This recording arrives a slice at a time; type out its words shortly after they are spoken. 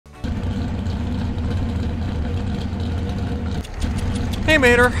Hey,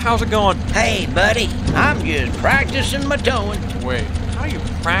 Mater, how's it going? Hey, buddy, I'm just practicing my towing. Wait, how do you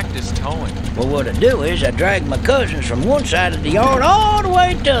practice towing? Well, what I do is I drag my cousins from one side of the yard all the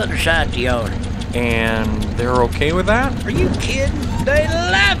way to the other side of the yard. And they're okay with that? Are you kidding? They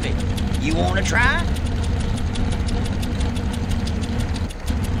love it. You want to try?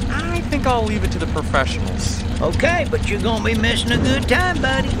 I think I'll leave it to the professionals. Okay, but you're gonna be missing a good time,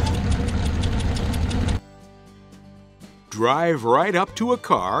 buddy. Drive right up to a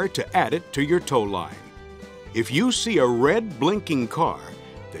car to add it to your tow line. If you see a red blinking car,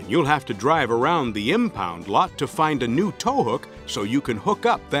 then you'll have to drive around the impound lot to find a new tow hook so you can hook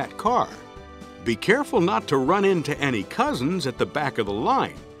up that car. Be careful not to run into any cousins at the back of the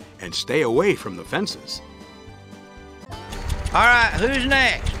line and stay away from the fences. All right, who's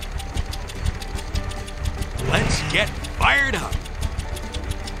next? Let's get fired up.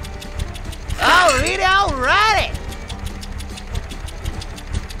 All righty.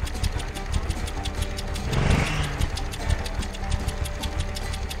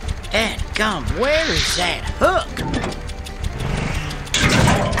 Dadgum, where is that hook?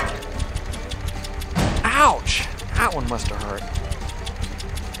 Ouch! That one must have hurt.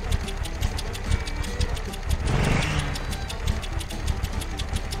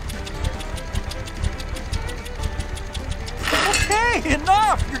 Okay,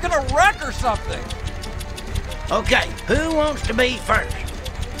 enough! You're gonna wreck or something! Okay, who wants to be first?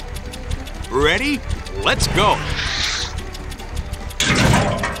 Ready? Let's go.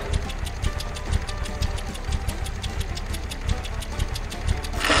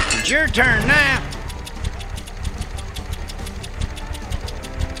 It's your turn now.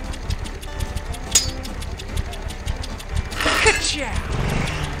 Ka-chow!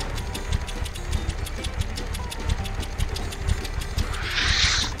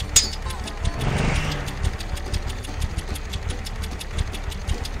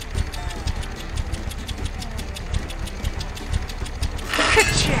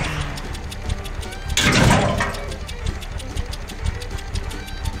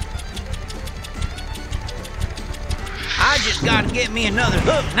 I just gotta get me another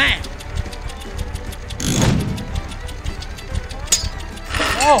hook now.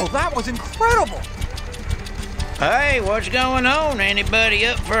 Oh, that was incredible! Hey, what's going on? Anybody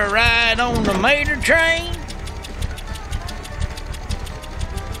up for a ride on the Mater train?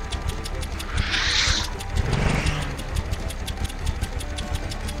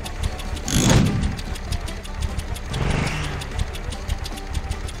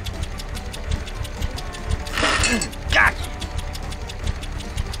 Gotcha.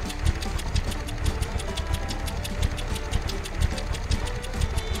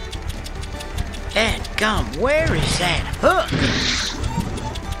 Dadgum, where is that hook?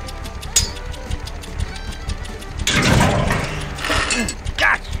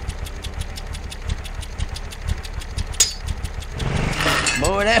 Gotcha.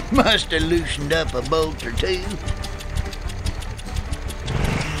 Boy, that must have loosened up a bolt or two.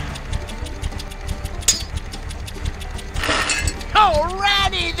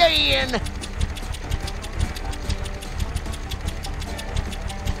 Alrighty then.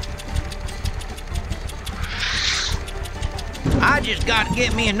 I just gotta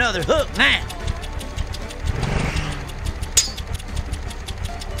get me another hook now.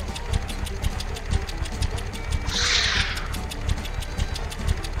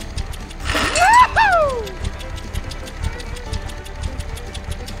 Woohoo!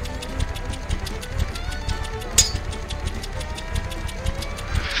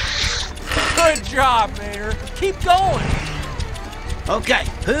 Good job, Mater. Keep going. Okay,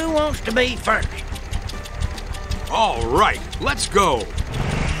 who wants to be first? All right, let's go.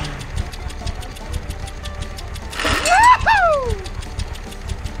 Woohoo!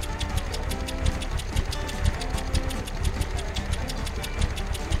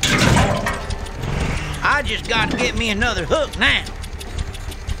 I just gotta get me another hook now.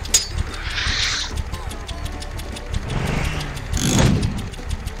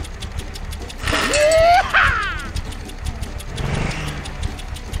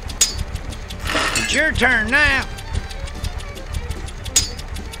 It's your turn now.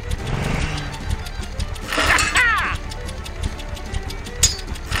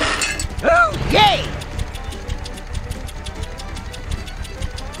 Oh, yeah!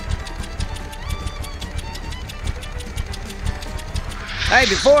 Hey,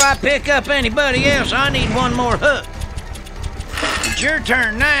 before I pick up anybody else, I need one more hook. It's your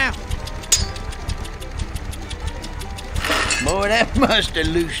turn now. Boy, that must have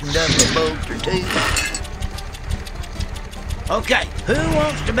loosened up a bolt or two. Okay, who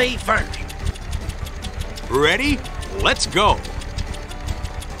wants to be first? Ready? Let's go.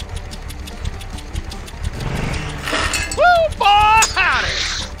 Boy, howdy!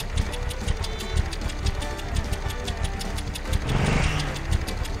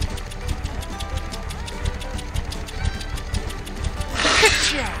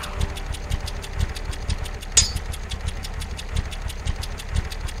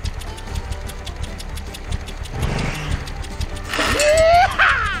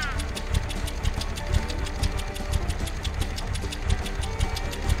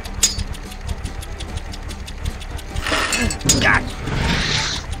 Gotcha.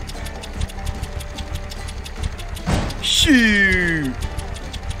 Shoot.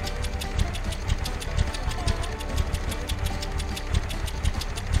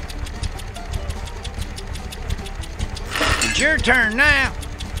 It's your turn now.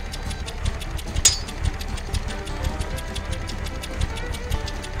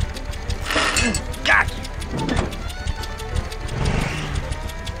 Gotcha.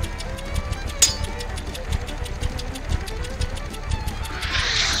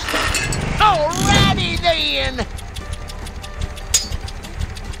 Alrighty then.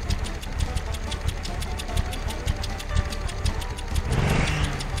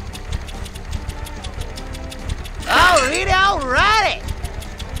 Alrighty.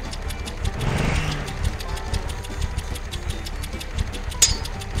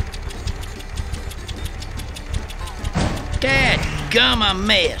 Dadgum, I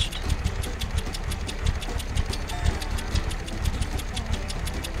missed.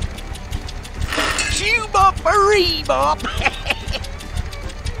 Shoe-bop-a-ree-bop.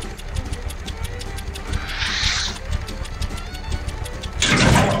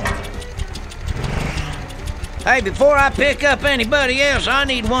 Hey, before I pick up anybody else, I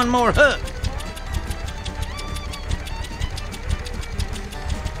need one more hook.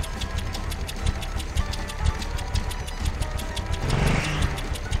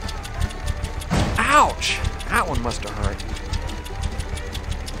 Ouch! That one must have hurt.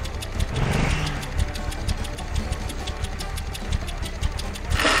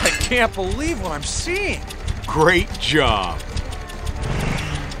 I can't believe what I'm seeing. Great job.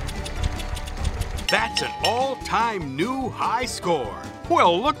 That's an all-time new high score.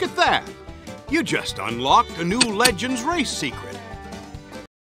 Well, look at that. You just unlocked a new Legends race secret.